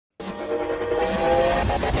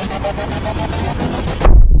Hey,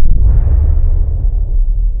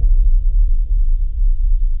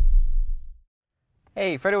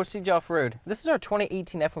 Freddy with CJ Off-Road. This is our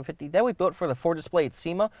 2018 F-150 that we built for the Ford display at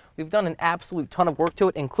SEMA. We've done an absolute ton of work to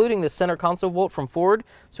it, including the center console vault from Ford.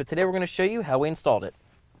 So today we're going to show you how we installed it.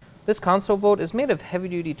 This console vault is made of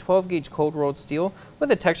heavy-duty 12-gauge cold-rolled steel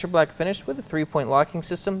with a texture black finish with a 3-point locking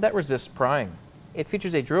system that resists prying. It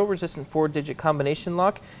features a drill-resistant 4-digit combination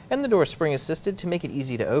lock, and the door is spring-assisted to make it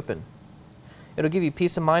easy to open. It'll give you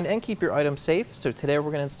peace of mind and keep your items safe, so today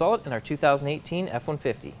we're going to install it in our 2018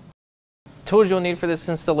 F-150. Tools you'll need for this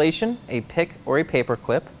installation: a pick or a paper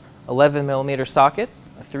clip, 11mm socket,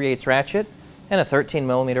 a 3/8 ratchet, and a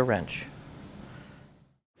 13mm wrench.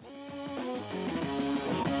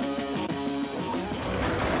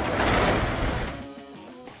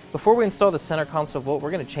 Before we install the center console vault,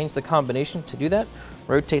 we're going to change the combination. To do that,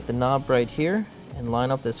 rotate the knob right here and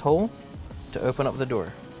line up this hole to open up the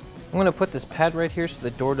door. I'm going to put this pad right here so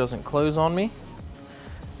the door doesn't close on me.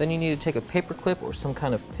 Then you need to take a paper clip or some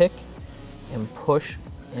kind of pick and push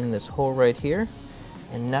in this hole right here,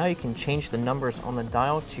 and now you can change the numbers on the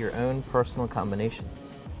dial to your own personal combination.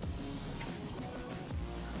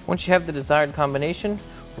 Once you have the desired combination,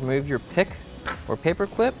 remove your pick or paper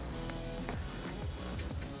clip,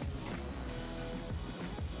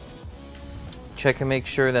 check and make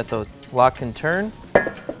sure that the lock can turn,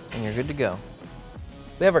 and you're good to go.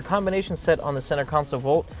 We have our combination set on the center console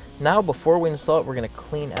vault. Now before we install it, we're going to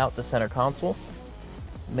clean out the center console.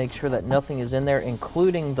 Make sure that nothing is in there,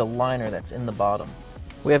 including the liner that's in the bottom.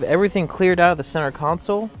 We have everything cleared out of the center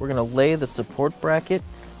console. We're going to lay the support bracket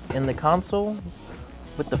in the console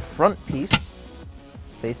with the front piece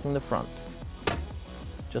facing the front,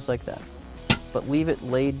 just like that. But leave it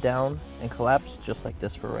laid down and collapsed just like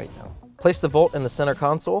this for right now. Place the vault in the center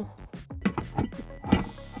console.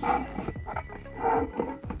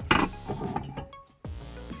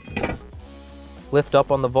 Lift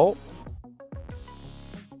up on the vault.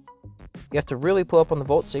 You have to really pull up on the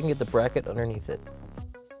vault so you can get the bracket underneath it.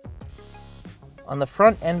 On the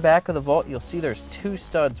front and back of the vault, you'll see there's 2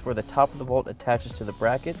 studs where the top of the vault attaches to the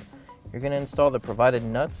bracket. You're going to install the provided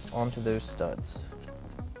nuts onto those studs.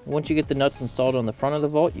 Once you get the nuts installed on the front of the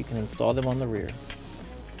vault, you can install them on the rear.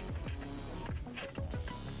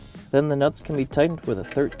 Then the nuts can be tightened with a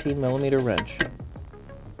 13mm wrench.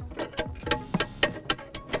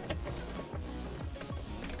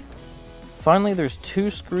 Finally, there's 2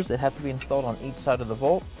 screws that have to be installed on each side of the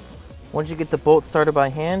vault. Once you get the bolt started by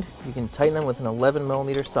hand, you can tighten them with an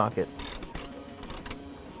 11mm socket.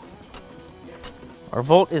 Our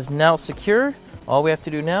vault is now secure. All we have to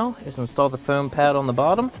do now is install the foam pad on the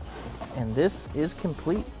bottom, and this is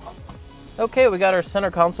complete. Okay, we got our center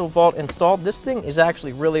console vault installed. This thing is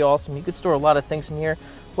actually really awesome. You could store a lot of things in here.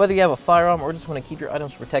 Whether you have a firearm or just want to keep your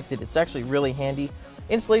items protected, it's actually really handy.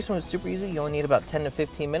 Installation was super easy. You only need about 10 to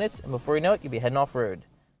 15 minutes, and before you know it, you'll be heading off-road.